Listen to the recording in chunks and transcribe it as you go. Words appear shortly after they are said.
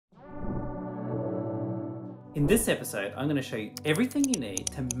In this episode, I'm going to show you everything you need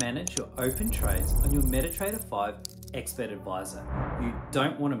to manage your open trades on your MetaTrader 5 Expert Advisor. You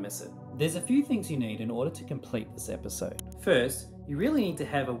don't want to miss it. There's a few things you need in order to complete this episode. First, you really need to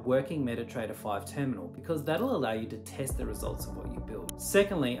have a working MetaTrader 5 terminal because that'll allow you to test the results of what you build.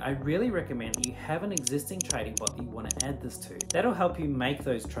 Secondly, I really recommend that you have an existing trading bot that you want to add this to. That'll help you make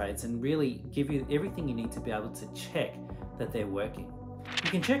those trades and really give you everything you need to be able to check that they're working.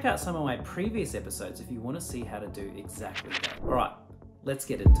 You can check out some of my previous episodes if you want to see how to do exactly that. All right, let's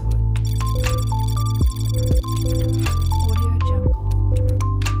get into it.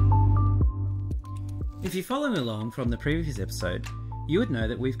 If you're following along from the previous episode, you would know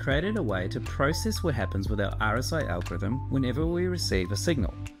that we've created a way to process what happens with our RSI algorithm whenever we receive a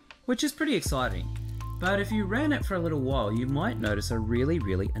signal, which is pretty exciting. But if you ran it for a little while, you might notice a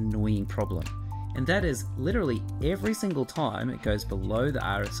really annoying problem. And that is literally every single time it goes below the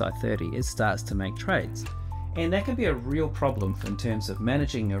RSI 30, it starts to make trades. And that can be a real problem in terms of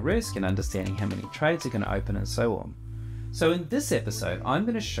managing your risk and understanding how many trades are going to open and so on. So in this episode, I'm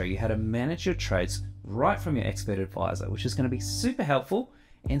going to show you how to manage your trades right from your Expert Advisor, which is going to be super helpful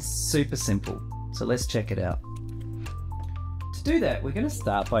and super simple. So let's check it out. To do that, we're going to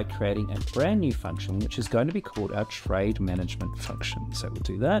start by creating a brand new function, which is going to be called our trade management function. So we'll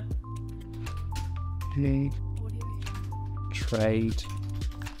do that. Trade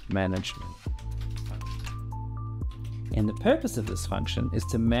management function. And the purpose of this function is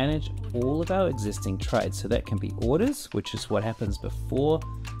to manage all of our existing trades. So that can be orders, which is what happens before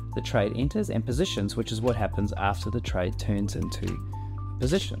the trade enters, and positions, which is what happens after the trade turns into a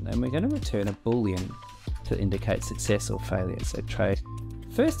position. And we're going to return a boolean to indicate success or failure. So trade.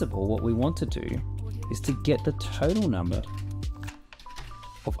 First of all, what we want to do is to get the total number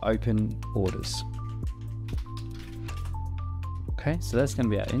of open orders. Okay, so that's going to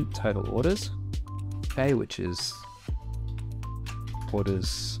be our int total orders, okay, which is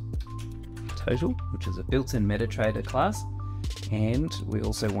orders total, which is a built-in MetaTrader class, and we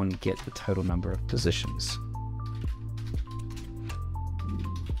also want to get the total number of positions.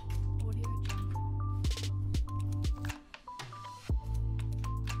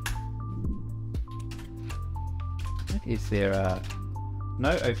 If there are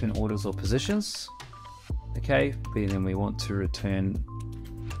no open orders or positions, okay, then we want to return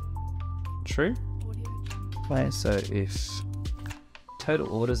true. Okay, so if total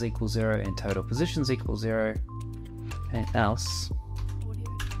orders equals 0 and total positions equals 0, and else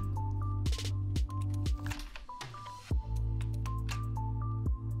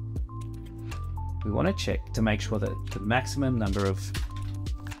we want to check to make sure that the maximum number of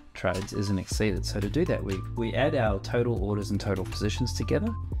trades isn't exceeded. So to do that, we add our total orders and total positions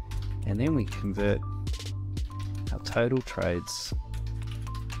together, and then we convert our total trades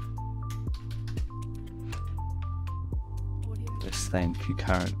the same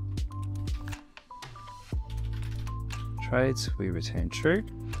concurrent trades. We return true,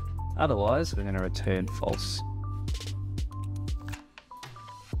 otherwise we're going to return false.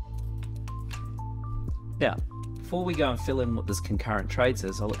 Now, before we go and fill in what this concurrent trades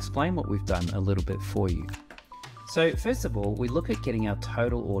is, I'll explain what we've done a little bit for you. So first of all, we look at getting our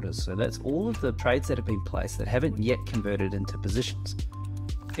total orders. So that's all of the trades that have been placed that haven't yet converted into positions.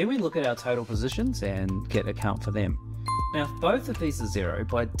 Then we look at our total positions and get a count for them. Now, if both of these are 0,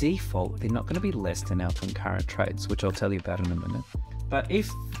 by default, they're not going to be less than our concurrent trades, which I'll tell you about in a minute. But if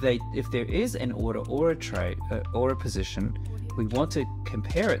there is an order or a trade or a position, we want to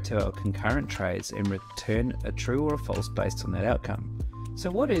compare it to our concurrent trades and return a true or a false based on that outcome. So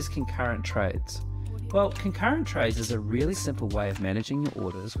what is concurrent trades? Well, concurrent trades is a really simple way of managing your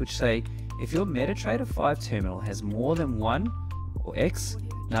orders, which say if your MetaTrader 5 terminal has more than 1 or X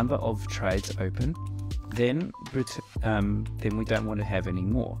number of trades open, then we don't want to have any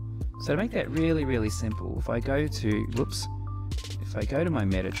more. So to make that really simple, if I go to my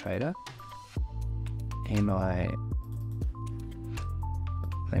MetaTrader and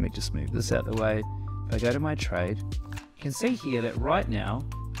let me just move this out of the way. If I go to my trade, you can see here that right now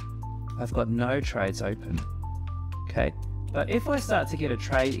I've got no trades open. Okay, but if I start to get a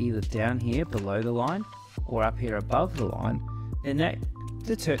trade either down here below the line or up here above the line, then that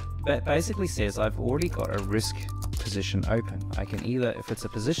basically says I've already got a risk position open. I can either, if it's a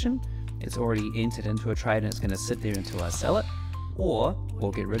position, it's already entered into a trade and it's going to sit there until I sell it, or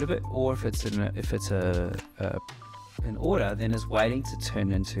get rid of it, or if it's an order, then is waiting to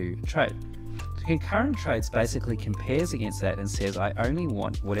turn into a trade. The concurrent trades basically compares against that and says I only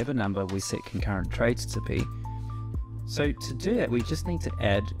want whatever number we set concurrent trades to be. So to do that, we just need to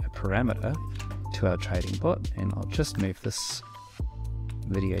add a parameter to our trading bot, and I'll just move this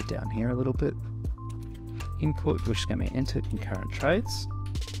video down here a little bit. input, which is going to be enter concurrent trades.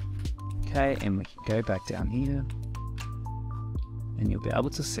 Okay, and we can go back down here, and you'll be able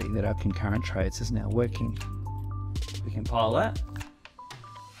to see that our concurrent trades is now working. We compile that.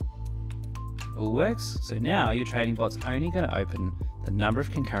 All works. So now your trading bot's only going to open the number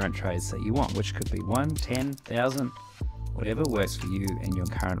of concurrent trades that you want, which could be 1, 10, 1,000, whatever works for you and your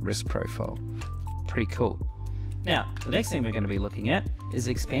current risk profile. Pretty cool. Now, the next thing we're going to be looking at is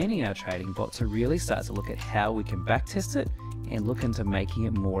expanding our trading bot to really start to look at how we can backtest it and look into making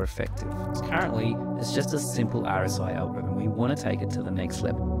it more effective. Because currently, it's just a simple RSI algorithm. We want to take it to the next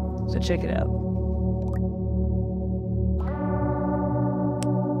level. So check it out.